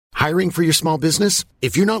Hiring for your small business?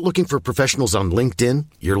 If you're not looking for professionals on LinkedIn,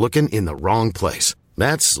 you're looking in the wrong place.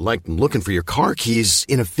 That's like looking for your car keys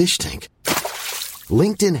in a fish tank.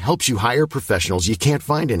 LinkedIn helps you hire professionals you can't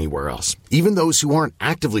find anywhere else, even those who aren't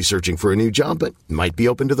actively searching for a new job but might be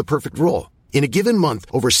open to the perfect role. In a given month,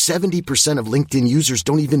 over 70% of LinkedIn users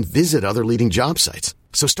don't even visit other leading job sites.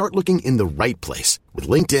 So start looking in the right place. With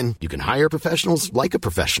LinkedIn, you can hire professionals like a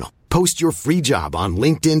professional. Post your free job on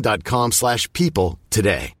linkedin.com/people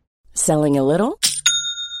today. Selling a little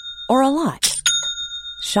or a lot?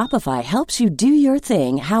 Shopify helps you do your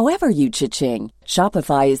thing however you cha-ching.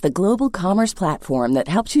 Shopify is the global commerce platform that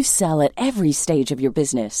helps you sell at every stage of your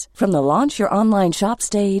business. From the launch your online shop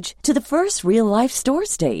stage to the first real-life store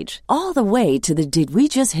stage, all the way to the did we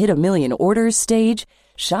just hit a million orders stage.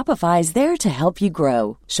 Shopify is there to help you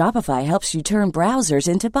grow. Shopify helps you turn browsers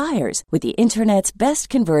into buyers with the internet's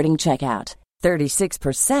best converting checkout.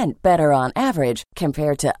 36% better on average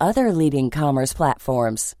compared to other leading commerce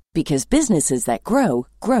platforms. Because businesses that grow,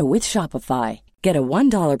 grow with Shopify. Get a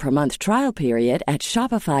 $1 per month trial period at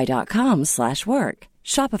shopify.com/work.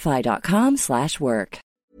 Shopify.com/work.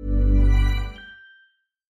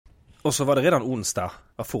 Och så var det redan onsdag,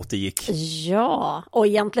 vad fort det gick. Ja, och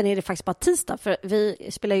egentligen är det faktiskt bara tisdag, för vi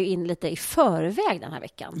spelar ju in lite i förväg den här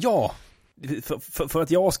veckan. Ja, för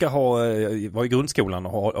att jag ska vara i grundskolan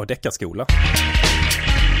och ha deckarskola.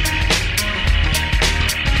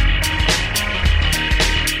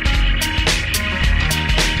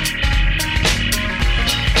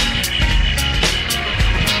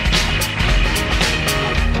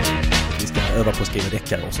 Vi ska öva på att skriva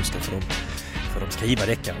deckare och så ska de skriva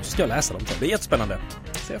deckare och så ska jag läsa dem. Det är jättespännande.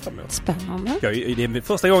 Ser jag fram emot. Spännande. Det är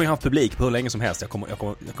första gången jag har haft publik på hur länge som helst. Jag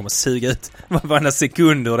kommer suga ut varenda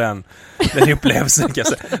sekund ur den upplevelsen. De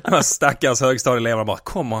här stackars högstadieeleverna bara,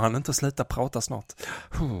 kommer han inte att sluta prata snart?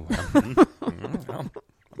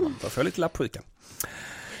 Då får jag lite lappsjuka.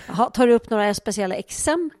 Jaha, tar du upp några speciella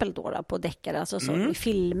exempel då på deckare, alltså i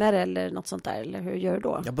filmer eller något sånt där, eller hur gör du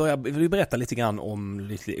då? Jag vill berätta lite grann om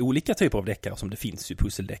lite olika typer av deckare som det finns ju,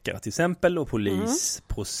 pusseldeckare till exempel, och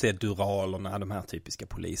proceduralerna, de här typiska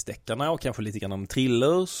polisdeckarna, och kanske lite grann om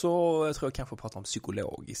thrillers, och jag tror jag kanske pratar om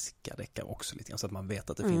psykologiska deckare också lite grann, så att man vet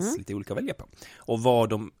att det finns lite olika att välja på och vad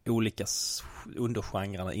de olika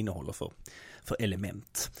undergenrerna innehåller för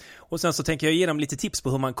element. Och sen så tänker jag ge dem lite tips på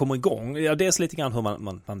hur man kommer igång. Ja, dels lite grann hur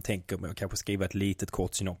man tänker med att kanske skriva ett litet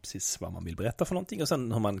kort synopsis vad man vill berätta för någonting, och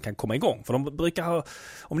sen hur man kan komma igång. För de brukar ha,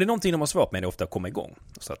 om det är någonting de har svårt med, det är ofta att komma igång.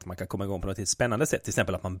 Så att man kan komma igång på något spännande sätt. Till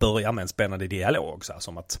exempel att man börjar med en spännande dialog, så här,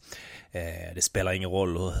 som att det spelar ingen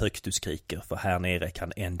roll hur högt du skriker, för här nere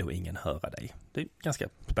kan ändå ingen höra dig. Det är en ganska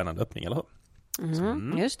spännande öppning, eller hur?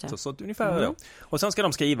 Just det. Så ungefär då. Och sen ska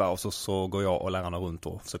de skriva, och så går jag och lärarna runt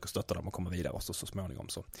och försöker stötta dem och komma vidare, och så småningom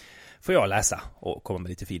så får jag läsa och komma med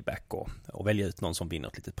lite feedback och välja ut någon som vinner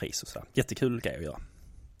ett litet pris och så. Jättekul grej att göra.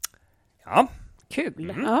 Ja.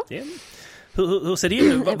 Kul. Ja. Hur ser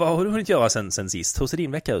din, vad har du hunnit göra sen sist? Hur ser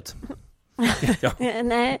din vecka ut? Ja.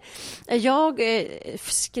 Nej, jag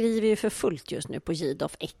skriver ju för fullt just nu på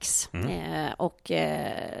JDOF-X men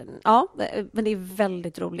det är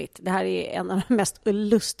väldigt roligt. Det här är en av de mest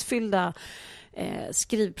lustfyllda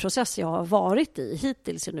skrivprocesser jag har varit i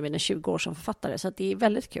hittills under mina 20 år som författare, så att det är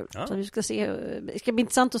väldigt kul. Ja. Så vi ska se, det ska bli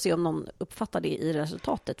intressant att se om någon uppfattar det i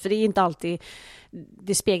resultatet, för det är inte alltid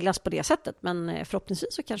det speglas på det sättet, men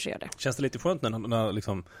förhoppningsvis så kanske gör det. Känns det lite skönt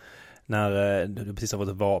när du precis har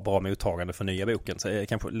varit bra mottagande för nya boken, så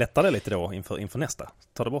kanske lättar det lite då inför nästa?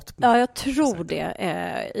 Tar det bort? Ja, jag tror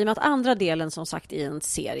det. I och med att andra delen som sagt i en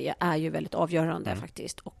serie är ju väldigt avgörande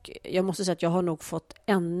faktiskt. Och jag måste säga att jag har nog fått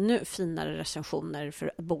ännu finare recensioner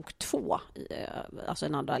för bok 2, alltså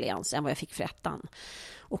en andra allians, än vad jag fick för 1:an.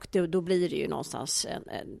 Och då blir det ju någonstans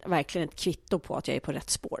verkligen ett kvitto på att jag är på rätt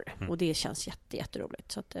spår. Och det känns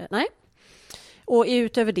jätteroligt. Så att, nej. Och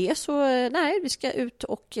utöver det så, vi ska ut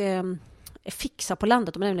och fixa på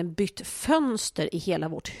landet. De har nämligen bytt fönster i hela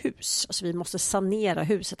vårt hus. Alltså vi måste sanera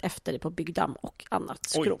huset efter det på byggdamm och annat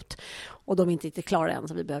skrot. Oj. Och de är inte riktigt klara än,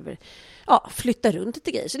 så vi behöver flytta runt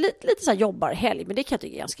lite grejer. Så lite så här jobbarhelg, men det kan jag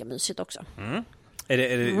tycka är ganska mysigt också. Är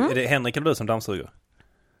det Henrik eller du som dammsuger?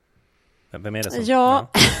 Vem är det som?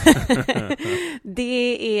 Ja.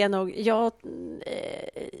 Det är nog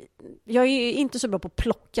jag är inte så bra på att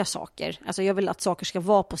plocka saker. Alltså jag vill att saker ska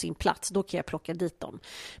vara på sin plats. Då kan jag plocka dit dem.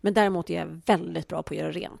 Men däremot är jag väldigt bra på att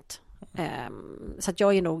göra rent. Så att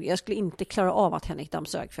jag skulle inte klara av att Henrik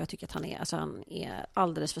dammsög, för jag tycker att han är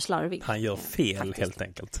alldeles för slarvig. Han gör fel faktiskt. Helt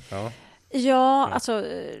enkelt. Ja. Ja, alltså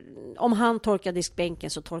om han torkar diskbänken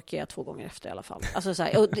så torkar jag 2 gånger efter i alla fall. Alltså, så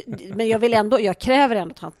här, men jag kräver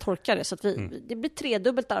ändå att han torkar det så att det blir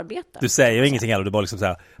 3-dubbelt arbete. Du säger ingenting heller, du bara liksom så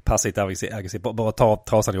här passivt aggressivt, bara ta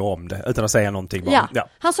trasan och om det utan att säga någonting. Bara. Ja,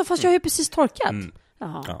 han sa fast jag har ju precis torkat.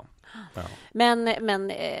 Ja.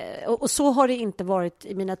 Men och så har det inte varit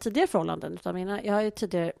i mina tidigare förhållanden utan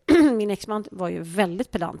min exman var ju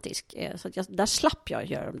väldigt pedantisk så att där slapp jag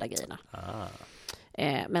göra de där grejerna.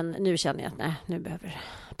 Men nu känner jag att nu behöver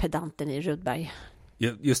pedanten i Rudberg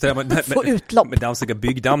just det, få utlopp. Med dammsuga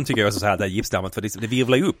byggdamm tycker jag är så här, det gipsdammet, för det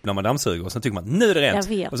virvlar ju upp när man dammsuger och sen tycker man, nu är det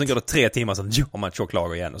rent. Och sen går det 3 timmar så har man ett tjock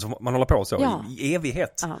lager igen och så man håller på så i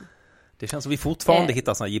evighet. Det känns som vi fortfarande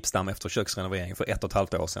hittar sån här gipsdamm efter köksrenovering för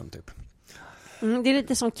 1,5 år sedan typ. Det är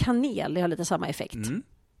lite som kanel, det har lite samma effekt.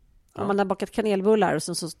 Om man har bakat kanelbullar och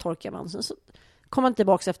sen så torkar man, sen så kommer man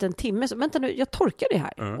tillbaka efter en timme så vänta nu, jag torkar det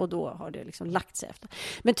här och då har det liksom lagt sig efter.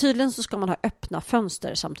 Men tydligen så ska man ha öppna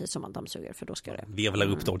fönster samtidigt som man dammsuger för då ska det virvlar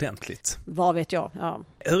upp det ordentligt. Vad vet jag, ja.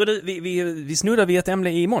 Hörru du, vi snuddade vid ett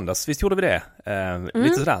ämne i måndags, visst gjorde vi det?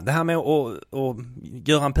 Lite sådär, det här med att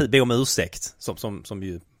göra be om ursäkt som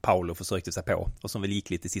ju Paolo försökte sig på och som väl gick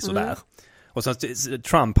lite sisådär. Och så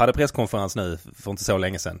Trump hade presskonferens nu för inte så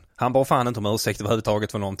länge sedan. Han bara fan inte om ursäkt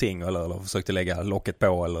överhuvudtaget för någonting eller försökte lägga locket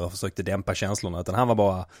på eller försökte dämpa känslorna utan han var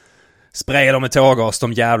bara spraya dem med tårgas,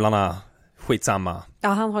 de jävlarna, skitsamma. Ja,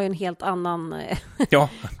 han har ju en helt annan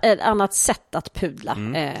ett annat sätt att pudla.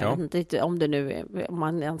 Om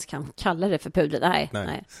man ens kan kalla det för pudla.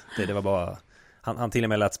 Nej. Det var bara han till och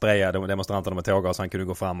med lät spraya demonstranterna med tårgas så han kunde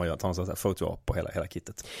gå fram och ta en sån här foto-op på hela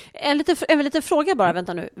kittet. En liten fråga bara,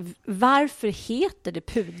 vänta nu. Varför heter det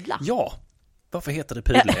pudla? Ja, varför heter det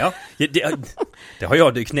pudla? Ja, det har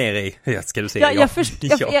jag dykt ner i. Ska du se?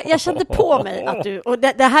 Jag kände på mig att du... Och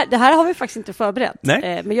det här har vi faktiskt inte förberett.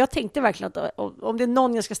 Nej. Men jag tänkte verkligen att om det är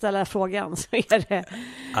någon jag ska ställa frågan så är det...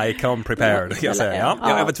 I come prepared. Jag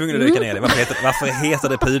var tvungen att dyka ner det. Varför heter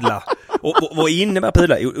det pudla? Och vad innebär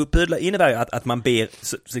pudla? Pudla innebär ju att man ber...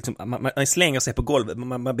 Liksom, man slänger sig på golvet.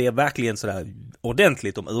 Man ber verkligen sådär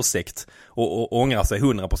ordentligt om ursäkt och ångrar sig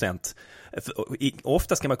 100%.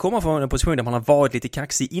 Ofta ska man komma från en position där man har varit lite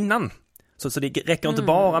kaxig innan. Så det räcker inte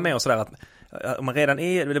bara med och sådär att om man redan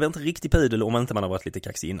är, det blir inte riktigt pudel om man inte har varit lite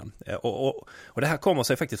kaxig innan. Och det här kommer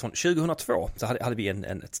sig faktiskt från 2002. Så hade vi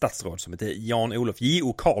ett statsråd som heter Jan-Olof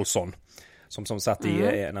J.O. Karlsson som satt i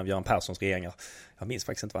en av Göran Perssons regeringar. Jag minns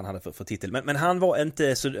faktiskt inte vad han hade för titel. Men han var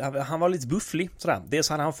inte så, han var lite bufflig sådär. Dels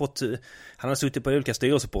hade han hade suttit på olika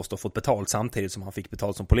styrelseposter och fått betalt samtidigt som han fick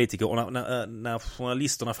betalt som politiker. Och när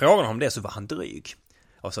journalisterna frågade honom det så var han dryg.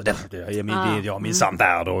 Och så, jag är min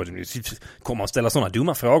samvärd och kommer att ställa sådana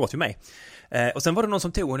dumma frågor till mig. Och sen var det någon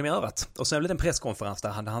som tog honom i örat. Och sen blev det en presskonferens där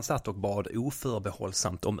han satt och bad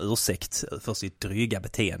oförbehållsamt om ursäkt för sitt dryga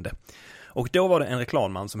beteende. Och då var det en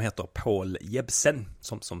reklamman som heter Paul Jebsen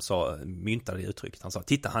som myntade det uttrycket. Han sa,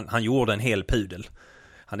 titta, han gjorde en hel pudel.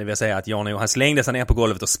 Han vill säga att han slängde sig ner på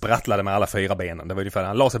golvet och sprattlade med alla 4 benen. Det var ungefär,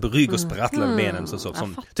 han la sig på rygg och sprattlade med benen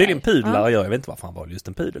som tydligen pudlar gör. Jag vet inte varför han var just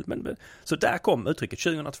en pudel. Men så där kom uttrycket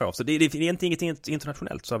 2002. Så det är inte inget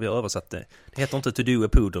internationellt så har vi översatt det. Det heter inte to do a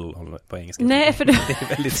poodle på engelska. Nej, för det är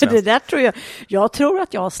väldigt för det där tror jag tror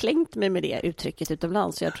att jag har slängt mig med det uttrycket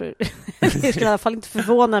utomlands. Så jag tror det skulle i alla fall inte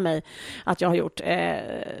förvåna mig att jag har gjort.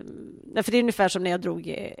 För det är ungefär som när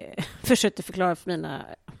jag försökte förklara för mina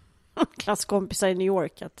klasskompisar i New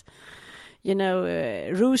York att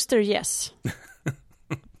rooster yes.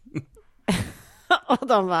 Och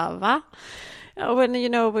de bara, va? When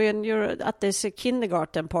you're at this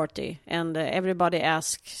kindergarten party and everybody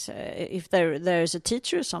asks if there's a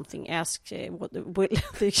teacher or something, ask will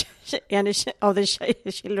any of the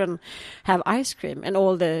children have ice cream, and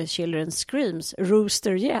all the children screams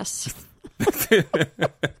rooster yes.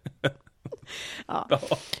 Ja.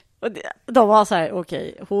 Och de var så här,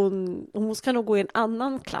 okej, hon ska nog gå i en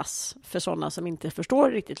annan klass för sådana som inte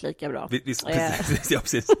förstår riktigt lika bra. Ja,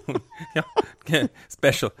 precis.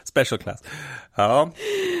 Ja, special class.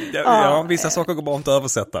 Ja, vissa saker går bara inte att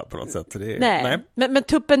översätta på något sätt. Nej. Men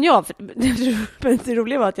tuppen jag, men det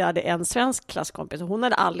roliga var att jag hade en svensk klasskompis och hon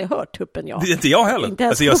hade aldrig hört tuppen jag. Inte jag heller.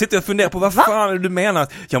 Alltså jag sitter och funderar på vad fan du menar.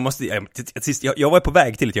 Jag var på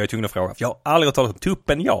väg till att jag är tvungen att fråga, för jag har aldrig talat om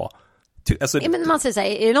tuppen jag. Alltså, men man säger så här,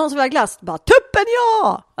 är det någon som vill ha glass? Bara, tuppen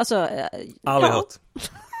ja! Alltså, aldrig hört.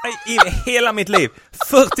 I hela mitt liv.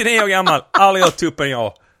 49 år gammal, aldrig hört tuppen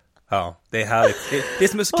ja. Ja, det är härligt. Det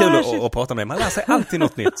som är så kul att prata med. Man lär sig alltid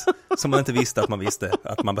något nytt som man inte visste att man visste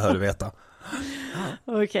att man behövde veta.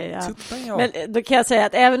 Okej, ja. Men då kan jag säga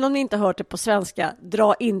att även om ni inte hört det på svenska,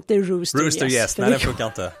 dra inte rooster yes. Nej, det funkar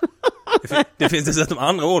inte. Det finns dessutom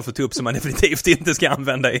andra ord för tupp som man definitivt inte ska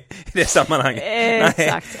använda i det sammanhanget.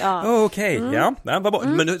 Exakt, ja. Okej, ja. Vad bra.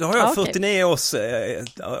 Men nu har jag 49 års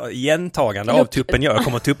gentagande av tuppen jag.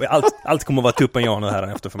 Allt kommer att vara tuppen jag nu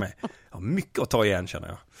här efter för mig. Jag har mycket att ta igen, känner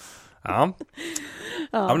jag. Ja.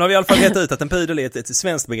 Ja, men har vi i alla fall rätt ut att en pudel är ett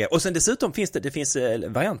svenskt begrepp. Och sen dessutom finns det finns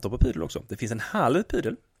varianter på pudel också. Det finns en halv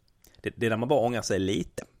pudel. Det är när man bara ångrar sig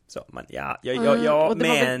lite. Så man,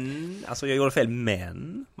 alltså jag gjorde fel,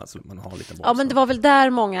 men alltså, man har lite bra. Ja, men det var väl där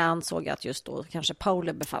många ansåg att just då kanske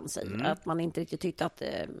Paolo befann sig. Att man inte riktigt tyckte att,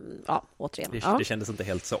 återigen. Det kändes inte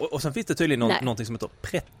helt så. Och sen finns det tydligen någonting som heter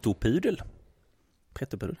prettopudel.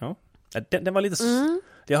 Prettopudel, ja. Den var lite...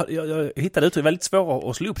 Jag hittade uttryck väldigt svårt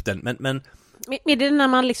att slå upp den, men är det när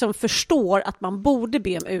man liksom förstår att man borde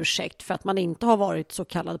be om ursäkt för att man inte har varit så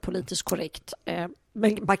kallad politiskt korrekt,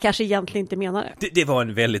 men man kanske egentligen inte menar det. Det var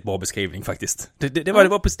en väldigt bra beskrivning faktiskt. Det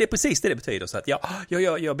är precis det betyder. Så att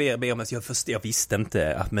jag ber om att jag visste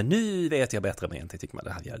inte att, men nu vet jag bättre, men inte tycker man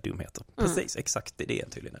det här är dumheter. Precis, exakt, det är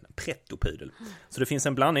tydligen en prettopudel. Så det finns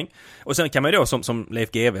en blandning. Och sen kan man ju då, som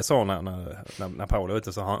Leif GW sa när Paolo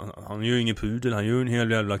ute, så han gör ju ingen pudel, han gör en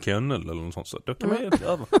hel jävla kennel eller något sånt. Så då kan man ju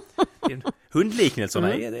över.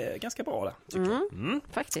 Hundliknelserna är ganska bra där, tycker jag.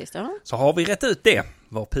 Faktiskt, ja. Så har vi rätt ut det,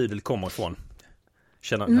 var pudel kommer ifrån.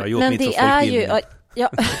 Jag har gjort men mitt det för är ju ja,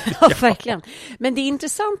 verkligen. Men det är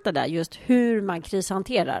intressant där just hur man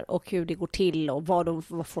krishanterar och hur det går till och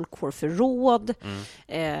vad folk får för råd.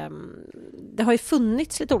 Det har ju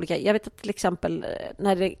funnits lite olika. Jag vet att till exempel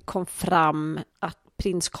när det kom fram att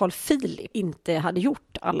prins Carl Philip inte hade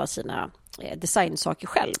gjort alla sina designsaker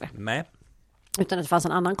själv. Nej. Utan att det fanns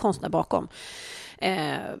en annan konstnär bakom.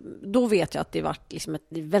 Då vet jag att det var liksom ett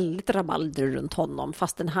väldigt rabalder runt honom.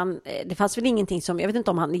 Fastän det fanns väl ingenting som... Jag vet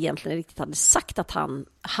inte om han egentligen riktigt hade sagt att han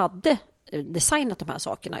hade designat de här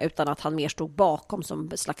sakerna, utan att han mer stod bakom som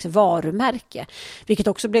ett slags varumärke. Vilket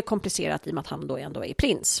också blev komplicerat i och med att han då ändå är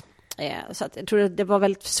prins. Så att jag tror att det var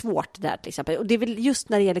väldigt svårt där till exempel. Och det är väl just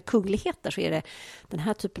när det gäller kungligheter så är det den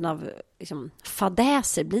här typen av liksom,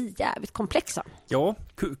 fadäser blir jävligt komplexa. Ja,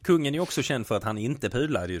 kungen är också känd för att han inte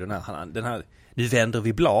pudlade ju den här nu vänder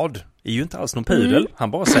vi blad, är ju inte alls någon pudel.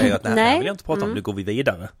 Han bara säger att det här vill jag inte prata om, nu går vi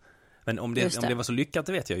vidare. Men om det var så lyckat,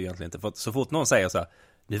 det vet jag ju egentligen inte. För att så fort någon säger så här,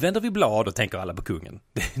 nu vänder vi blad, och tänker alla på kungen.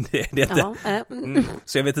 Det är inte.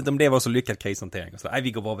 Så jag vet inte om det var så lyckad krishantering. Så, nej,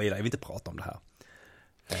 vi går bara vidare, jag vill inte prata om det här.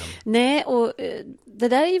 Nej, och det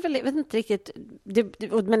där är ju väl, jag vet inte riktigt,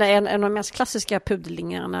 men en av de mest klassiska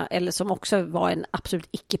pudelingarna, eller som också var en absolut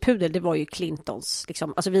icke-pudel, det var ju Clintons.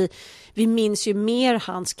 Liksom. Alltså vi minns ju mer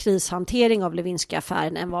hans krishantering av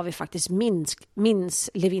Lewinsky-affären än vad vi faktiskt minns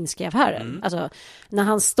Lewinsky-affären. Alltså, när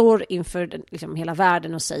han står inför liksom, hela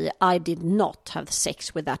världen och säger I did not have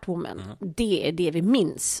sex with that woman. Det är det vi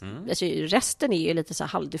minns. Alltså, resten är ju lite så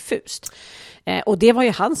halvdiffust. Och det var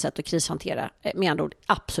ju hans sätt att krishantera, med andra ord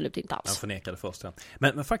absolut inte alls. Han förnekade först. Ja.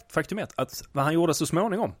 Men faktum är att vad han gjorde så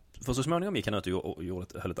småningom, för så småningom gick han ut och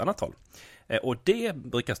höll ett annat tal. Och det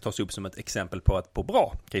brukar tas upp som ett exempel på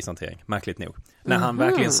bra krishantering, märkligt nog. När han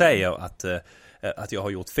verkligen säger att jag har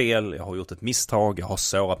gjort fel, jag har gjort ett misstag, jag har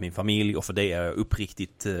sårat min familj, och för det är jag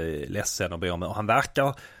uppriktigt ledsen och ber om. Och han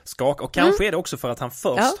verkar skaka, och kanske är det också för att han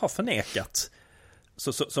först har förnekat.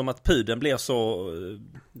 Så som att pudeln blir så...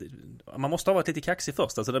 Man måste ha varit lite kaxig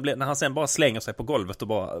först. Alltså det blir, när han sen bara slänger sig på golvet och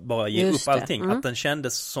bara ger upp allting. Att den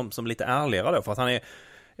kändes som lite ärligare då. För att han är...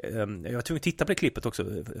 Jag tror att titta på det klippet också.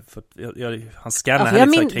 För han skannar här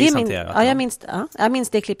lite krishanterat. Jag minns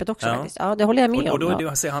det klippet också faktiskt. Ja, det håller jag med om. Och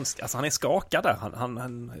då ser han är skakad där.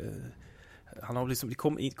 Han har liksom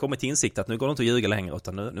kommit till insikt att nu går det inte att ljuga längre,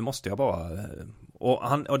 utan nu måste jag bara...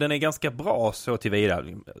 Och den är ganska bra så tillvida,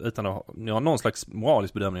 utan att göra någon slags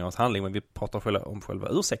moralisk bedömning av hans handling, men vi pratar om själva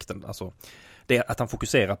ursäkten. Alltså, det är att han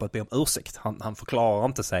fokuserar på att be om ursäkt. Han förklarar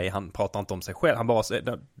inte sig, han pratar inte om sig själv.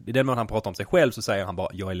 I den mån han pratar om sig själv så säger han bara,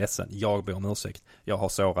 jag är ledsen, jag ber om ursäkt. Jag har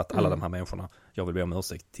sårat alla de här människorna, jag vill be om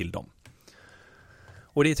ursäkt till dem.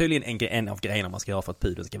 Och det är tydligen en av grejerna man ska göra för att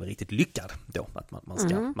pudeln ska vara riktigt lyckad då. Att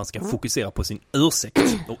man ska fokusera på sin ursäkt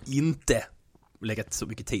och inte lägga så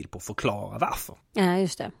mycket tid på att förklara varför. Ja,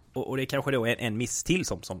 just det. Och det är kanske då en miss till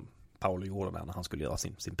som Paolo gjorde där när han skulle göra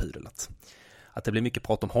sin pudel. Att det blir mycket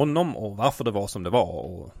prat om honom och varför det var som det var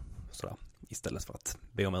och sådär. Istället för att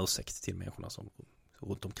be om ursäkt till människorna som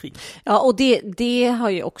runt omkring. Ja, och det har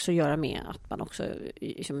ju också att göra med att man också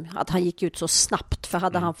liksom, att han gick ut så snabbt, för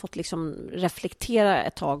hade han fått liksom reflektera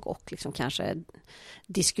ett tag och liksom kanske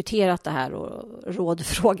diskuterat det här och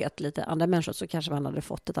rådfrågat lite andra människor, så kanske man hade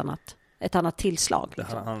fått ett annat tillslag.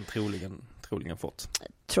 Liksom. Det hade han troligen fått.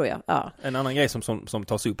 Tror jag, ja. En annan grej som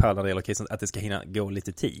tas upp här när det gäller krisen, att det ska hinna gå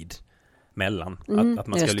lite tid. mellan. Att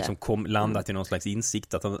man ska liksom landa till någon slags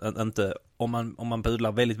insikt. Att inte, om man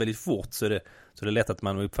budlar väldigt, väldigt fort så är det lätt att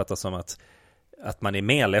man uppfattar som att man är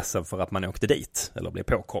mer ledsen för att man åkte dit eller blev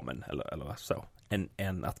påkommen eller så.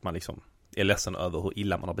 Än att man liksom är ledsen över hur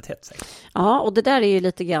illa man har betett sig. Ja, och det där är ju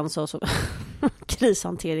lite grann så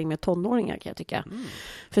krishantering med tonåringar kan jag tycka.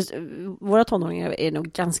 För våra tonåringar är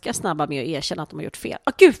nog ganska snabba med att erkänna att de har gjort fel.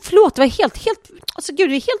 Gud, förlåt, det var helt alltså gud,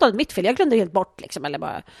 det är helt mitt fel. Jag glömde helt bort liksom, eller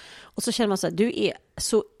bara. Och så känner man så här, du är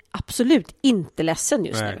så absolut inte ledsen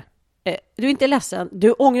just nu. Du är inte ledsen,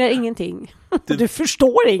 du ångrar ingenting. Du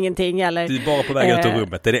förstår ingenting eller. Du är bara på väg ut ur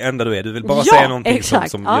rummet. Det är det enda du är. Du vill bara säga någonting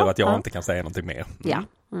som gör att jag inte kan säga någonting mer. Ja.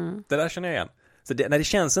 Det där känner jag igen. Så det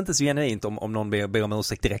känns inte så genuint om någon ber om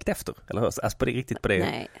ursäkt direkt efter. Eller hur? Alltså på det riktigt på det.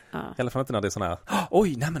 Nej. I alla fall inte när det är sån här.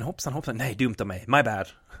 Oj, nej men hoppsan. Nej, dumt av mig. My bad.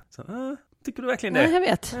 Så, tycker du verkligen det? Nej, jag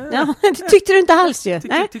vet. Ja, det tyckte du inte alls ju.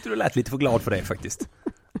 Tyckte du lät lite för glad för det faktiskt.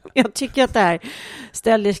 Jag tycker att det här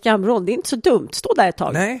ställ dig i skamvrån, det är inte så dumt. Stå där ett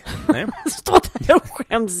tag. Nej. Stå där och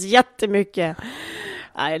skäms jättemycket.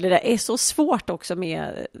 Nej, det där är så svårt också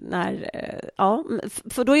med när,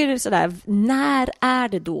 för då är det sådär, när är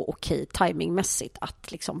det då okej timingmässigt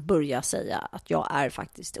att liksom börja säga att jag är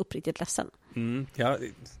faktiskt uppriktigt ledsen? Ja,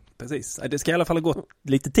 precis. Det ska i alla fall ha gått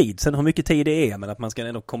lite tid. Sen hur mycket tid det är, men att man ska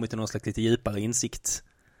ändå komma till någon slags lite djupare insikt.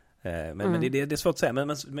 Men det är svårt att säga.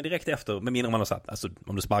 Men direkt efter, med mindre man har sagt, alltså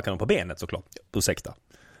om du sparkar dem på benet såklart, ursäkta.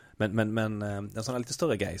 Men en sån här lite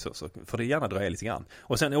större grej så får det gärna dröja lite grann.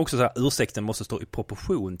 Och sen är också så här, ursäkten måste stå i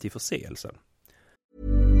proportion till förseelsen.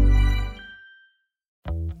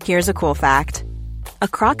 Here's a cool fact. A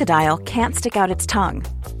crocodile can't stick out its tongue.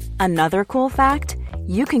 Another cool fact,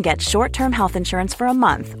 you can get short-term health insurance for a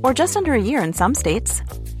month or just under a year in some states.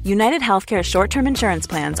 United Healthcare short-term insurance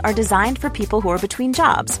plans are designed for people who are between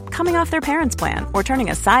jobs, coming off their parents' plan, or turning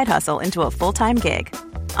a side hustle into a full-time gig.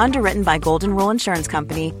 Underwritten by Golden Rule Insurance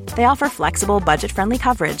Company, they offer flexible, budget-friendly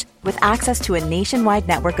coverage with access to a nationwide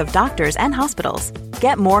network of doctors and hospitals.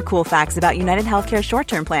 Get more cool facts about United Healthcare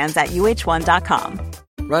short-term plans at uh1.com.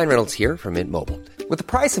 Ryan Reynolds here from Mint Mobile. With the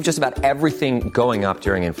price of just about everything going up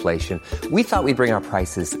during inflation, we thought we'd bring our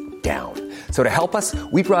prices down. So to help us,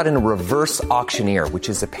 we brought in a reverse auctioneer, which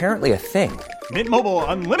is apparently a thing. Mint Mobile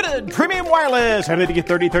Unlimited Premium Wireless. How to get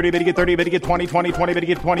 30, 30, bit to get 30, bit to get 20, 20, 20, bit to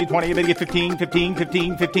get 20, 20, bit to get 15, 15,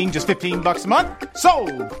 15, 15, just $15 a month?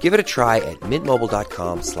 Sold! Give it a try at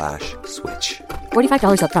mintmobile.com/switch.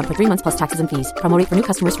 $45 up front for 3 months plus taxes and fees. Promo rate for new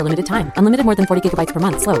customers for limited time. Unlimited more than 40 gigabytes per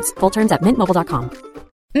month. Slows full terms at mintmobile.com.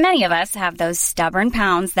 Many of us have those stubborn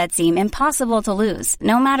pounds that seem impossible to lose,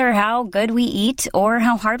 no matter how good we eat or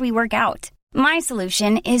how hard we work out. My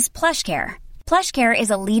solution is PlushCare. PlushCare is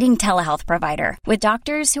a leading telehealth provider with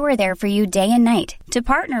doctors who are there for you day and night to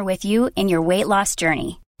partner with you in your weight loss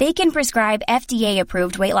journey. They can prescribe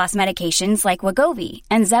FDA-approved weight loss medications like Wegovy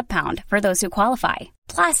and Zepbound for those who qualify.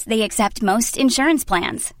 Plus, they accept most insurance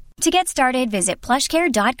plans. To get started, visit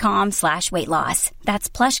plushcare.com/weightloss.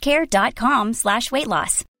 That's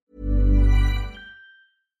plushcare.com/weightloss.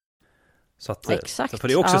 Så att, exakt. Så för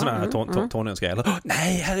det är också sådana här tonårsgrejer.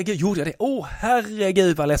 Nej, herregud, gjorde jag det?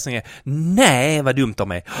 Herregud, vad ledsen jag är. Nej, vad dumt av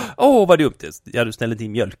mig. Vad dumt. Ja, du ställde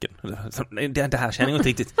in mjölken. Det här känner jag inte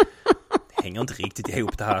riktigt. Det hänger inte riktigt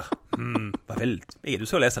ihop det här. Vad väldigt. Är du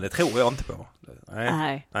så ledsen? Det tror jag inte på.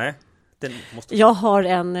 Nej. Jag har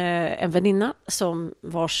en väninna som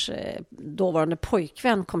vars dåvarande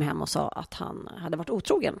pojkvän kom hem och sa att han hade varit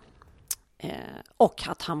otrogen. Och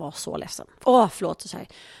att han var så ledsen. Förlåt. Så här.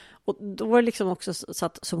 Och då var det liksom också så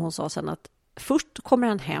att, som hon sa sen, att först kommer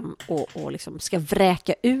han hem och liksom ska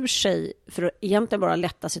vräka ur sig för att egentligen bara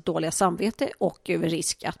lätta sitt dåliga samvete och över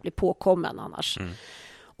risk att bli påkommen annars.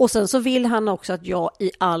 Och sen så vill han också att jag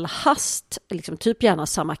i all hast, liksom typ gärna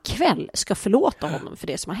samma kväll, ska förlåta honom för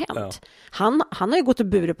det som har hänt. Ja. Han har ju gått och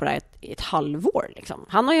burit på det här ett halvår. Liksom.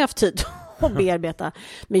 Han har ju haft tid att bearbeta.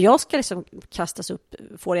 Men jag ska liksom kastas upp,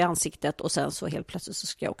 få det i ansiktet och sen så helt plötsligt så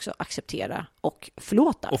ska jag också acceptera och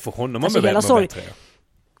förlåta. Och för honom alltså, bättre.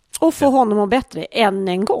 Och få honom att bättre än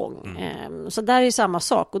en gång. Så där är samma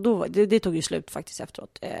sak. Och då, det tog ju slut faktiskt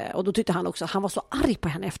efteråt. Och då tyckte han också, han var så arg på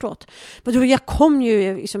henne efteråt. Men då, jag kom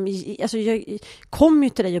ju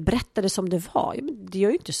till dig och berättade som det var. Det gör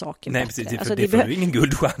ju inte saken bättre. Nej, precis. Det får du ingen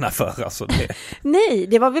guldstjärna för. Alltså, det. Nej,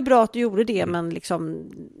 det var väl bra att du gjorde det. Men liksom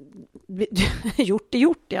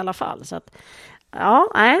gjort i alla fall. Så att,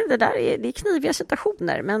 ja, nej, det är kniviga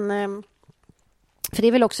situationer. Men för det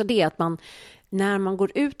är väl också det att man när man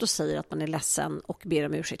går ut och säger att man är ledsen och ber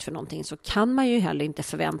om ursäkt för någonting, så kan man ju heller inte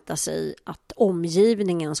förvänta sig att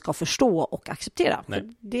omgivningen ska förstå och acceptera.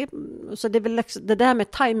 Så det är väl det där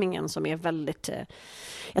med tajmingen som är väldigt...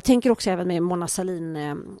 Jag tänker också även med Mona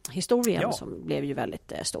Sahlin-historien som blev ju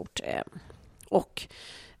väldigt stort. Och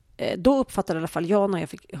då uppfattade i alla fall jag, när jag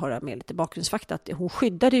fick höra med lite bakgrundsfakta, att hon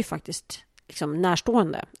skyddade ju faktiskt liksom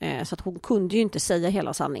närstående. Så att hon kunde ju inte säga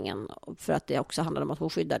hela sanningen, för att det också handlade om att hon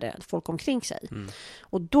skyddade folk omkring sig.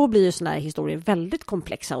 Och då blir ju såna här historier väldigt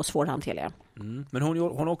komplexa och svårhanterliga. Men hon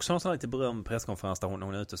har också en sån här lite berömd presskonferens där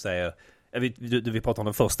hon är ute och säger, vi pratar om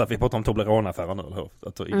den första, vi pratar om Toblerone-affären nu, eller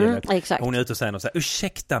hur? Exakt. Hon är ute och säger något så här,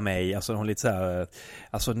 ursäkta mig, alltså hon lite så här,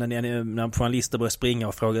 alltså när journalister börjar springa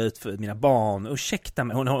och fråga ut för mina barn, ursäkta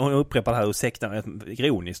mig, hon upprepar det här, ursäkta mig,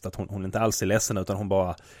 ironiskt, att hon inte alls är ledsen, utan hon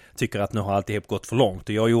bara tycker att nu har alltihop gått för långt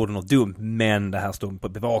och jag gjorde något dumt, men det här står på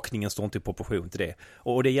bevakningen, står inte i proportion till det,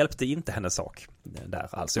 och det hjälpte inte hennes sak där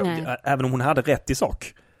alls, även om hon hade rätt i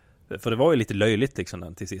sak. För det var ju lite löjligt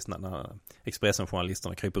liksom, till sist när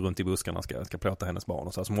Expressen-journalisterna kryper runt i buskarna och ska plåta hennes barn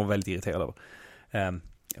och så, som hon var väldigt irriterad över.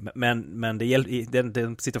 Men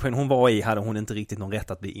den situationen hon var i hade hon inte riktigt någon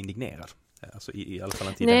rätt att bli indignerad. Alltså i alla fall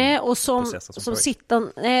inte i den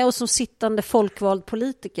processen som sittande folkvald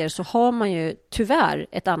politiker så har man ju tyvärr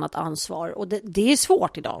ett annat ansvar, och det är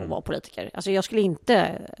svårt idag att vara politiker. Alltså jag skulle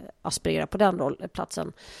inte aspirera på den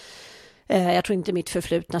platsen. Jag tror inte mitt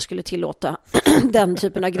förflutna skulle tillåta den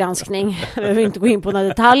typen av granskning. Jag behöver inte gå in på några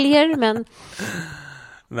detaljer, men...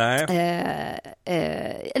 Nej.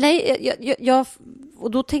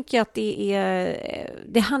 Och då tänker jag att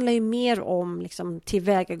det handlar ju mer om liksom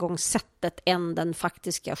tillvägagångssättet än den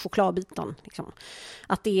faktiska chokladbiten. Liksom.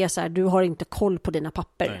 Att det är så här, du har inte koll på dina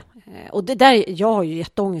papper. Och det där, jag har ju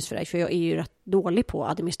jätteångest för det, för jag är ju rätt dålig på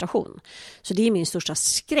administration. Så det är min största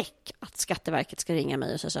skräck att Skatteverket ska ringa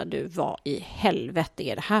mig och säga så här, du, vad i helvete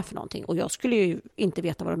är det här för någonting? Och jag skulle ju inte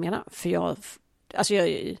veta vad de menar, för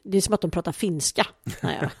det är som att de pratar finska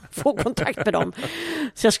när jag får kontakt med dem.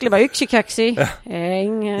 Så jag skulle vara yxikaxi.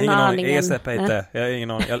 Ingen aning. Jag har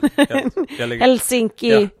ingen aning. Jag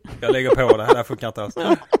Helsinki. Jag lägger på det här funkar inte alls.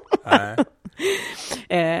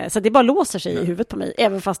 Så det bara låser sig i huvudet på mig.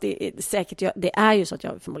 Även fast det är säkert, det är ju så att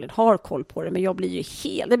jag förmodligen har koll på det, men jag blir ju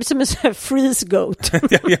det blir som en sån här freeze goat.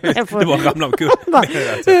 Det var ramla omkull.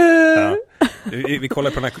 Vi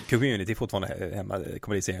kollar på den här Community fortfarande hemma,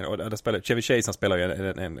 komediserien, och där spelar Chevy Chase, han spelar ju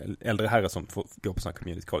en äldre herre som går på sån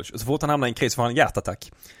Community College. Och så fort han hamnar i en kris får han en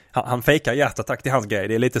hjärtattack. Han fejkar hjärtattack till hans grej.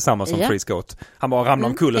 Det är lite samma som Freeze Goat. Han bara ramlar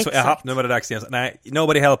omkull och så, nu var det dags igen. Nej,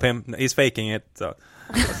 nobody help him, he's faking it. Så.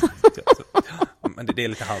 Men det är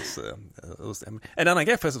lite hans... En annan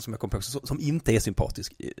grej förresten som jag kom på också, som inte är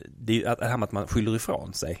sympatisk, det är att det här med att man skyller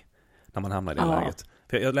ifrån sig när man hamnar i det läget.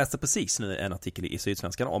 För jag läste precis nu en artikel i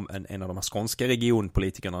Sydsvenskan om en av de här skånska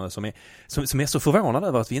regionpolitikerna som är så förvånade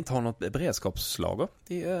över att vi inte har något beredskapslager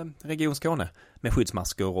i Region Skåne med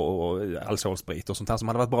skyddsmasker och alkoholsprit och sånt här som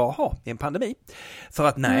hade varit bra att ha i en pandemi. För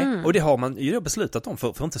att och det har man ju beslutat om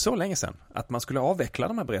för inte så länge sedan, att man skulle avveckla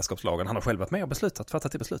de här beredskapslagren. Han har själv varit med och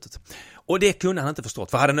fattat det beslutet. Och det kunde han inte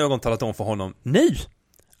förstått, för hade någon talat om för honom nu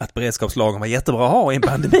att beredskapslagren var jättebra att ha i en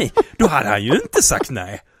pandemi, då hade han ju inte sagt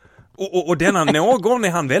nej. Och denna någon är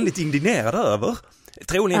han väldigt indignerad över.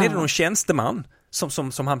 Troligen är det någon tjänsteman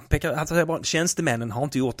som han pekar, alltså, tjänstemännen har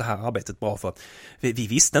inte gjort det här arbetet bra, för vi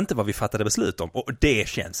visste inte vad vi fattade beslut om, och det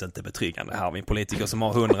känns inte betryggande. Här har vi en politiker som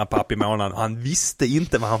har 100 papp i månaden och han visste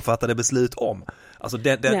inte vad han fattade beslut om. Alltså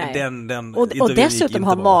och dessutom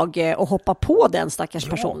har mage att hoppa på den stackars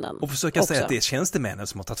personen. Och försöka säga att det är tjänstemännen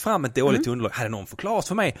som har tagit fram ett dåligt underlag. Hade någon förklarat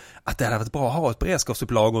för mig att det hade varit bra att ha ett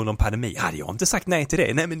beredskapsupplag under en pandemi, hade jag inte sagt nej till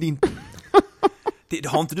det. Nej, men det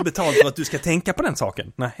har inte du betalt för att du ska tänka på den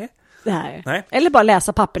saken? Nej. Eller bara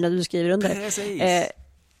läsa papperna du skriver under.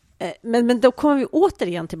 Men då kommer vi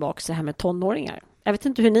återigen tillbaka till det här med tonåringar. Jag vet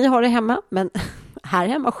inte hur ni har det hemma, men här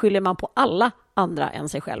hemma skyller man på alla andra än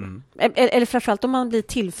sig själv. Eller framförallt om man blir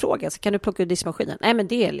tillfrågad så kan du plocka ut diskmaskinen. Nej, men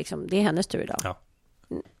det är hennes tur idag.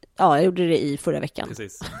 Ja, jag gjorde det i förra veckan.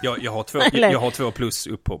 Precis. Jag har 2 plus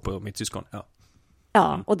upp på mitt syskon.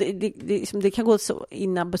 Ja, och det kan gå så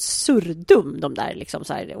in absurdum de där liksom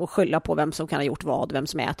så här, och skylla på vem som kan ha gjort vad, vem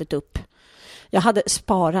som har ätit upp. Jag hade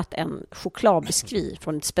sparat en chokladbiskvi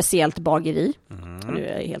från ett speciellt bageri. Nu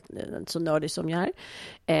är jag helt så nördig som jag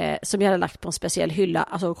är. Som jag hade lagt på en speciell hylla,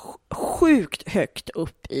 alltså sjukt högt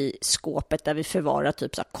upp i skåpet där vi förvarar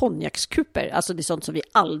typ så här konjakskuper. Alltså det är sånt som vi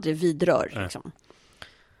aldrig vidrör liksom.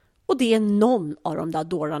 Och det är någon av de där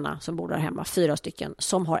dårarna som bor där hemma, 4 stycken,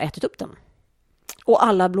 som har ätit upp den. Och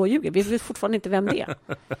alla blåljuger. Vi vet fortfarande inte vem det är.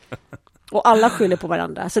 Och alla skyller på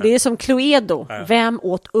varandra. Så det är som Cluedo. Vem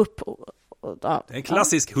åt upp Ja. Det är en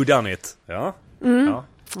klassisk whodunit. Ja. Ja.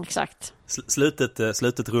 Exakt.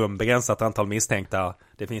 Slutet rum, begränsat antal misstänkta.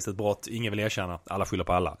 Det finns ett brott, ingen vill erkänna. Alla skyller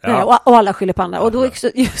på alla. Ja. Och alla skyller på andra. Och då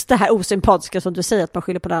är just det här osympatiska som du säger, att man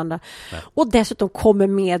skyller på det andra. Nej. Och dessutom kommer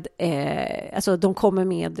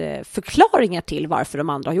med förklaringar till varför de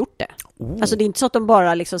andra har gjort det. Alltså det är inte så att de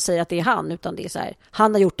bara liksom säger att det är han, utan det är så här,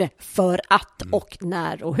 han har gjort det för att och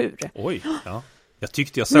när och hur. Oj, ja. Jag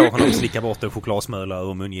tyckte jag såg honom slicka bort en chokladsmula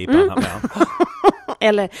ur mungipan.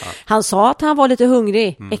 Eller han sa att han var lite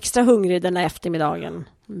hungrig, extra hungrig den här eftermiddagen.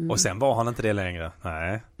 Och sen var han inte det längre.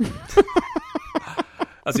 Nej.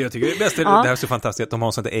 Alltså jag tycker det bästa, det här är så fantastiskt att de har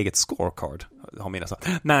en sånt eget scorecard. Har mina sagt.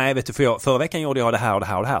 Nej, vet du, förra veckan gjorde jag det här och det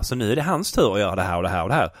här och det här. Så nu är det hans tur att göra det här och det här och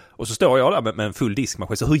det här. Och så står jag där med en full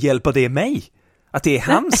diskmaskin. Så hur hjälper det mig? Att det är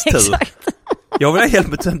hans tur? Exakt. Jag vill ha hjälp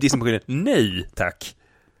med töm diskmaskinen. Nej, tack.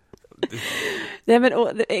 Nej, men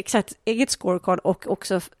exakt, eget scorecard och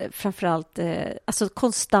också framförallt alltså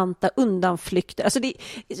konstanta undanflykter. Alltså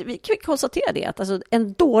vi kan konstatera det att alltså,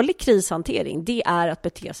 en dålig krishantering, det är att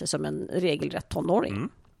bete sig som en regelrätt tonåring.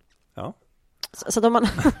 Ja. Så om man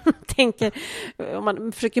tänker, om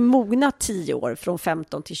man försöker mogna 10 år från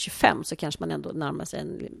 15 till 25, så kanske man ändå närmar sig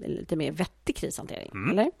en lite mer vettig krishantering,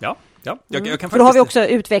 eller? Ja. Jag kan För faktiskt... då har vi också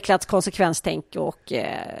utvecklat konsekvenstänk och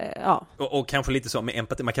Och kanske lite så med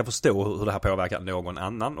empati, man kan förstå hur det här påverkar någon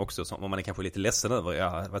annan också, om man är kanske lite ledsen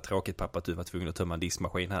över, vad tråkigt pappa att du var tvungen att tömma en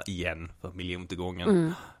diskmaskin här igen för miljonte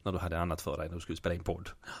gången när du hade annat för dig när du skulle spela in podd.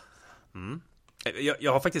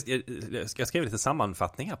 Jag har faktiskt, jag skrev lite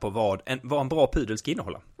sammanfattning här på vad en bra pudel ska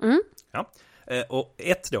innehålla. Ja. Och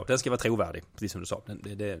 1 då, den ska vara trovärdig, precis som du sa.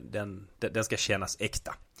 Den ska kännas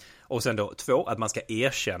äkta. Och sen då 2, att man ska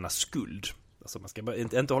erkänna skuld. Alltså man ska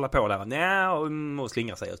inte hålla på där och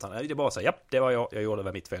slingra sig, utan det är bara att säga, det var jag gjorde det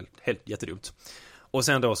var mitt fel, helt jättedumt. Och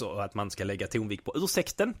sen då så att man ska lägga tonvikt på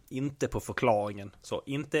ursäkten, inte på förklaringen. Så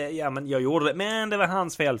inte, men jag gjorde det, men det var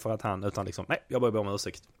hans fel för att han, utan liksom, nej, jag bara ber om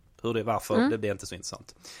ursäkt. Hur det, varför, det är inte så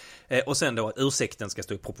intressant. Och sen då att ursäkten ska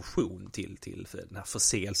stå i proportion till den här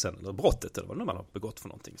förseelsen eller brottet eller vad nu man har begått för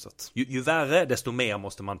någonting. Så att ju värre, desto mer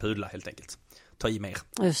måste man pudla helt enkelt. Ta i mer.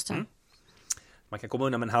 Just det. Man kan komma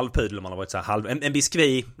undan med en halvpudel om man har varit så här en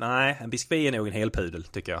biskvi. Nej, en biskvi är nog en helpudel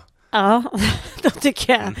tycker jag. Ja, då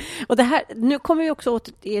tycker jag. Och det här, nu kommer vi också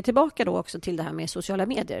tillbaka då också till det här med sociala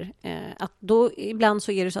medier. Att då ibland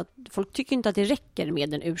så är det så att folk tycker inte att det räcker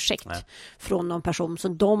med en ursäkt från någon person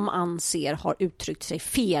som de anser har uttryckt sig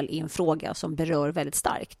fel i en fråga som berör väldigt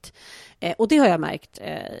starkt. Och det har jag märkt.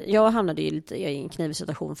 Jag hamnade ju lite i en knivig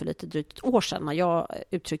situation för lite drygt ett år sedan när jag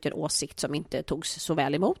uttryckte en åsikt som inte togs så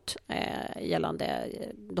väl emot gällande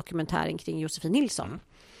dokumentären kring Josefin Nilsson.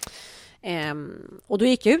 Och då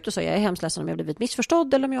gick jag ut och sa jag är hemskt ledsen om jag blivit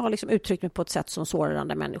missförstådd eller om jag har liksom uttryckt mig på ett sätt som sårar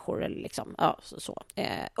andra människor eller liksom, så.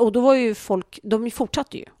 Och då var ju folk, de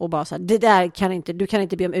fortsatte ju och bara så här, det där kan inte, du kan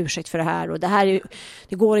inte be om ursäkt för det här och det här är,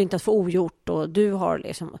 det går inte att få ogjort och du har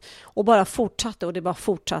liksom, och bara fortsatte och det bara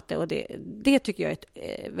fortsatte och det tycker jag är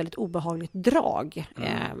ett väldigt obehagligt drag.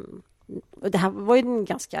 Och det här var ju en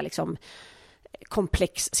ganska liksom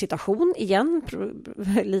komplex situation igen,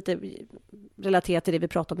 lite relaterat till det vi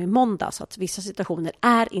pratade om i måndag, så att vissa situationer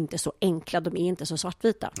är inte så enkla, de är inte så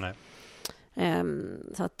svartvita. Nej.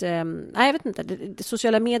 Så att, nej, jag vet inte,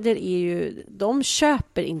 sociala medier är ju, de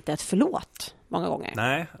köper inte ett förlåt många gånger.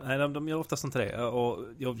 Nej, de gör oftast inte det. Och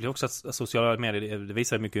jag vill också att sociala medier, det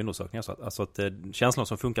visar mycket undersökningar, alltså att känslor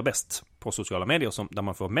som funkar bäst på sociala medier, där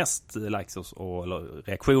man får mest likes eller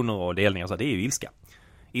reaktioner och delningar, så det är ju ilska.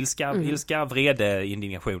 Ilska, vrede,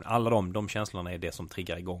 indignation, alla de känslorna är det som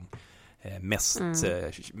triggar igång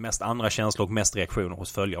mest andra känslor och mest reaktioner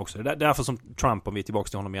hos följare också. Det är därför som Trump, om vi är tillbaka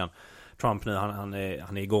till honom igen, Trump nu, han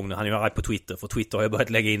är igång nu, han är ju arg på Twitter, för Twitter har ju börjat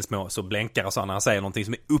lägga in små så blänkar och så när han säger någonting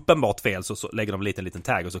som är uppenbart fel, så lägger de en liten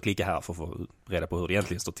tagg och så klickar här för att få reda på hur det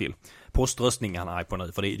egentligen står till. Poströstning han är arg på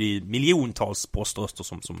nu, för det är miljontals poströster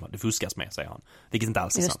som det fuskas med, säger han. Vilket inte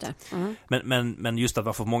alls är sant. Men just att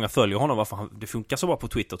varför många följer honom, varför det funkar så bra på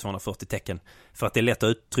Twitter, 240 tecken, för att det är lätt att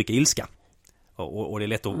uttrycka ilska. Och det är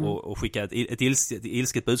lätt att skicka ett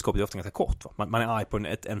ilsket budskap, det är ofta ganska kort. Va? Man är arg på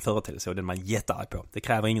en företeelse och den man är jättearg på. Det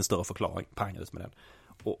kräver ingen större förklaring, pang ut med den.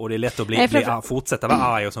 Och det är lätt att fortsätta vara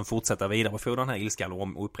arg och sen fortsätta vidare och få den här ilskan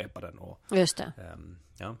och upprepa den. Just det.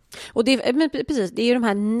 Ja. Och det är ju de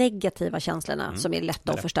här negativa känslorna som är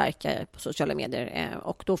lätta att förstärka på sociala medier.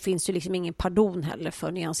 Och då finns ju liksom ingen pardon heller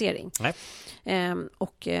för nyansering. Nej.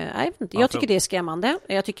 Jag tycker det är skrämmande.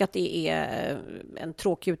 Jag tycker att det är en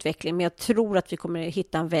tråkig utveckling. Men jag tror att vi kommer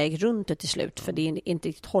hitta en väg runt det till slut. För det är inte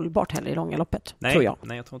riktigt hållbart heller i långa loppet, tror jag.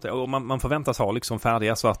 Nej, jag tror inte. Och man förväntas ha liksom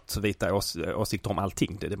färdiga svartvita åsikter om allting.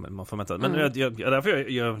 någonting. Man får inte. Men jag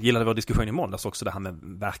gillade vår diskussion i måndags också, det här med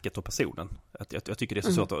verket och personen. Jag tycker det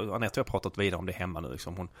är så svårt. Anette har pratat vidare om det hemma nu.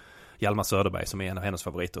 Liksom. Hjalmar Söderberg som är en av hennes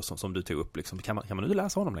favoriter som du tog upp. Liksom. Kan man nu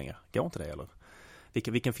läsa honom längre? Går inte det eller?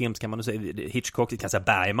 Vilken film kan man nu säga? Hitchcock, kan säga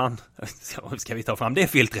Bergman. Ska vi ta fram det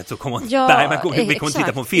filtret så kommer Bergman, vi kommer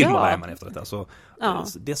titta på en film av Bergman efter detta. Så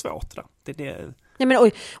det är svårt där. Nej,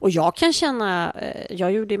 men, och jag kan känna,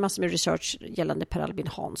 jag gjorde massor med research gällande Per Albin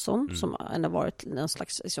Hansson som har varit en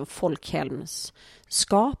slags liksom,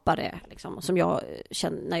 folkhemsskapare liksom, som jag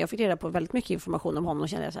känner, när jag fick reda på väldigt mycket information om honom,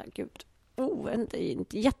 kände jag så här, gud, inte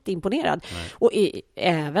jätteimponerad. Nej. Och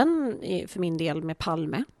även för min del med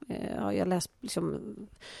Palme har jag läst liksom,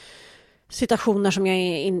 situationer som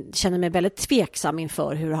jag känner mig väldigt tveksam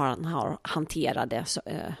inför hur han har hanterade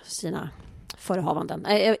sina förehavanden.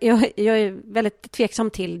 Jag är väldigt tveksam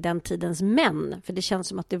till den tidens män, för det känns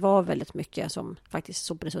som att det var väldigt mycket som faktiskt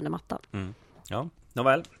sopades under mattan. Ja,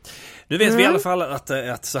 nåväl. Nu vet vi i alla fall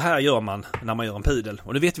att så här gör man när man gör en pudel.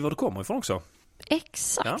 Och nu vet vi var det kommer ifrån också.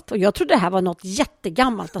 Exakt, och jag trodde det här var något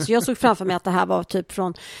jättegammalt. Alltså jag såg framför mig att det här var typ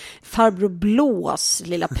från Farbror Blås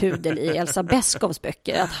lilla pudel i Elsa Beskows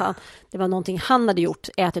böcker. Att det var någonting han hade gjort,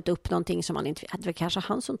 ätit upp någonting som han inte... Det var kanske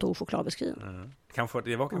han som tog chokladbeskriven. Det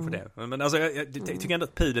var kanske det. Men alltså, jag tycker ändå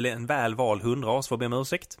att pudel är en välvald hundras, för att be om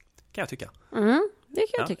ursäkt. Kan jag tycka. Det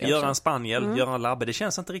kan jag tycka. Göra en spaniel, göra en labbe. Det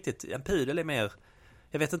känns inte riktigt... En pudel är mer...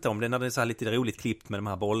 Jag vet inte om det när det är så här lite roligt klippt med de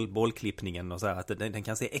här bollklippningen och så här, att den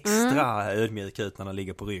kan se extra ödmjuk ut när den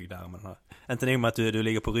ligger på rygg där. Men, inte nog med att du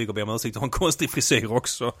ligger på rygg och ber om ursäkt, du har en konstig frisyr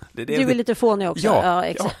också. Du är lite fånig också. Ja,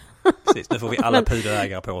 exakt. Ja, precis. Nu får vi alla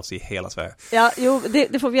pudelägare på oss i hela Sverige. Ja, jo,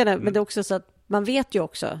 det får vi gärna. Men det är också så att man vet ju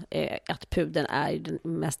också att pudeln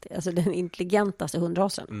är den intelligentaste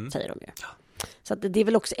hundrasen, säger de ju. Ja. Så att det är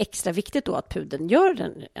väl också extra viktigt då att pudeln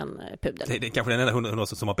gör en pudel. Det är kanske den enda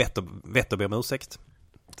hundrasen som har vett att be om ursäkt.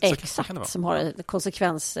 Exakt, som har ett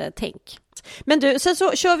konsekvenstänk. Men du, sen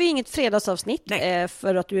så kör vi inget fredagsavsnitt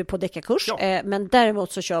för att du är på deckarkurs. Ja. Men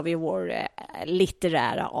däremot så kör vi vår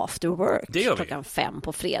litterära after work. Det gör vi. 5:00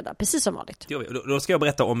 på fredag, precis som vanligt. Det gör vi. Då ska jag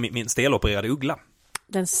berätta om min stelopererade uggla.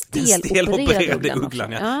 Den stelopererade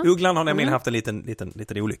ugglan. Ja. Ugglan har nämligen haft en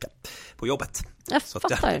liten olycka på jobbet. Jag så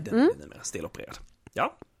fattar. Den är mer stelopererad.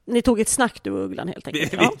 Ja. Ni tog ett snack, du och Ugglan, helt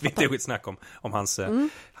enkelt. Vi tog ett snack om hans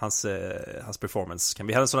performance.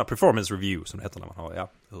 Vi hade en sån här performance review som det heter när man har,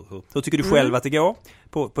 hur tycker du själv att det går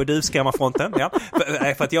på duvskrämmarfronten? Ja.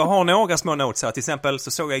 För att jag har några små notes här. Till exempel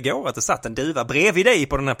så såg jag igår att det satt en duva bredvid dig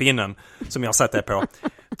på den här pinnen som jag satt där på.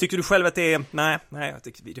 Tycker du själv att det är... Nej,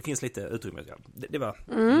 det finns lite utrymme. Det var...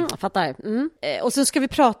 Jag fattar. Och så ska vi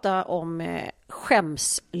prata om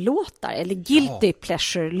skämslåtar, eller guilty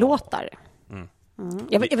pleasure-låtar.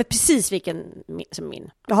 Jag vet precis vilken som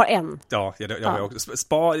min. Jag har en. Ja, jag också.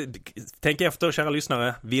 Tänk efter, kära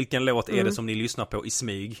lyssnare. Vilken låt är det som ni lyssnar på i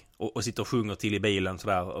smyg och sitter och sjunger till i bilen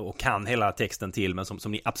sådär, och kan hela texten till, men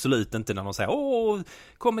som ni absolut inte, när de säger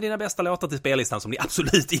kom med dina bästa låtar till spellistan, som ni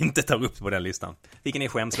absolut inte tar upp på den listan. Vilken är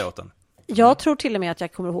skämslåten? Jag tror till och med att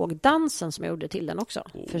jag kommer ihåg dansen som jag gjorde till den också.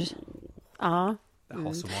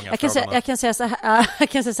 Jag kan säga så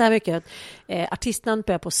här mycket att artistnamnet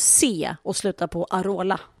börjar på C och slutar på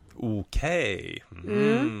Arola. Okej.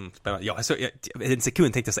 Spännande. En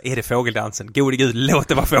sekund tänkte jag så, är det fågeldansen? Gode gud, låt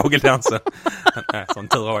det vara fågeldansen. Nej, sån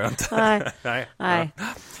tur har jag inte. Nej.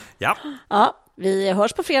 Ja, vi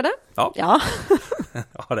hörs på fredag. Ja. Ja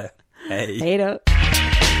det. Hej då.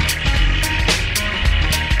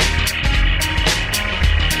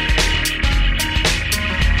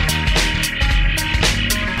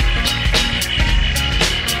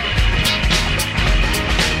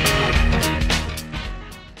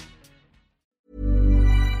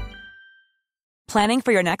 Planning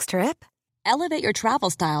for your next trip? Elevate your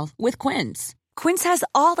travel style with Quince. Quince has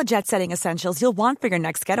all the jet-setting essentials you'll want for your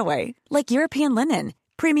next getaway, like European linen,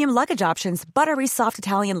 premium luggage options, buttery soft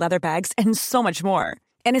Italian leather bags, and so much more.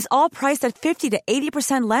 And is all priced at 50 to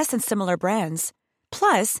 80% less than similar brands.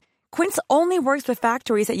 Plus, Quince only works with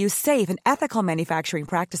factories that use safe and ethical manufacturing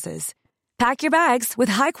practices. Pack your bags with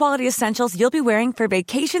high-quality essentials you'll be wearing for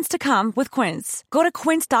vacations to come with Quince. Go to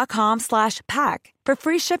quince.com/pack for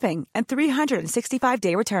free shipping and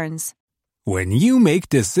 365-day returns. When you make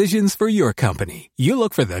decisions for your company, you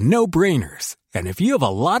look for the no-brainers. And if you have a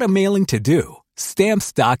lot of mailing to do,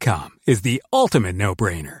 Stamps.com is the ultimate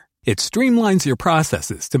no-brainer. It streamlines your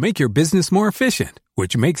processes to make your business more efficient,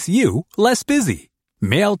 which makes you less busy.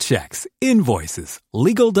 Mail checks, invoices,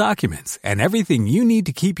 legal documents, and everything you need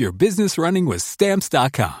to keep your business running with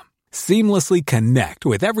Stamps.com. Seamlessly connect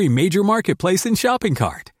with every major marketplace and shopping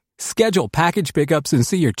cart. Schedule package pickups and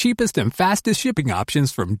see your cheapest and fastest shipping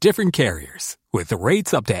options from different carriers, with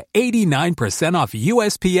rates up to 89% off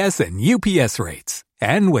USPS and UPS rates.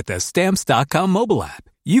 And with the Stamps.com mobile app,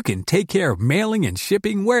 you can take care of mailing and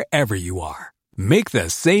shipping wherever you are. Make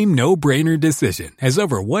the same no-brainer decision as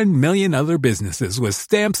over 1 million other businesses with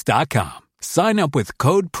Stamps.com. Sign up with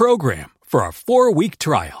code PROGRAM for a 4-week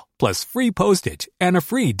trial, plus free postage and a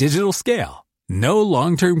free digital scale. No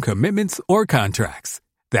long-term commitments or contracts.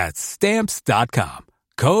 That's Stamps.com.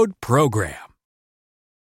 Code PROGRAM.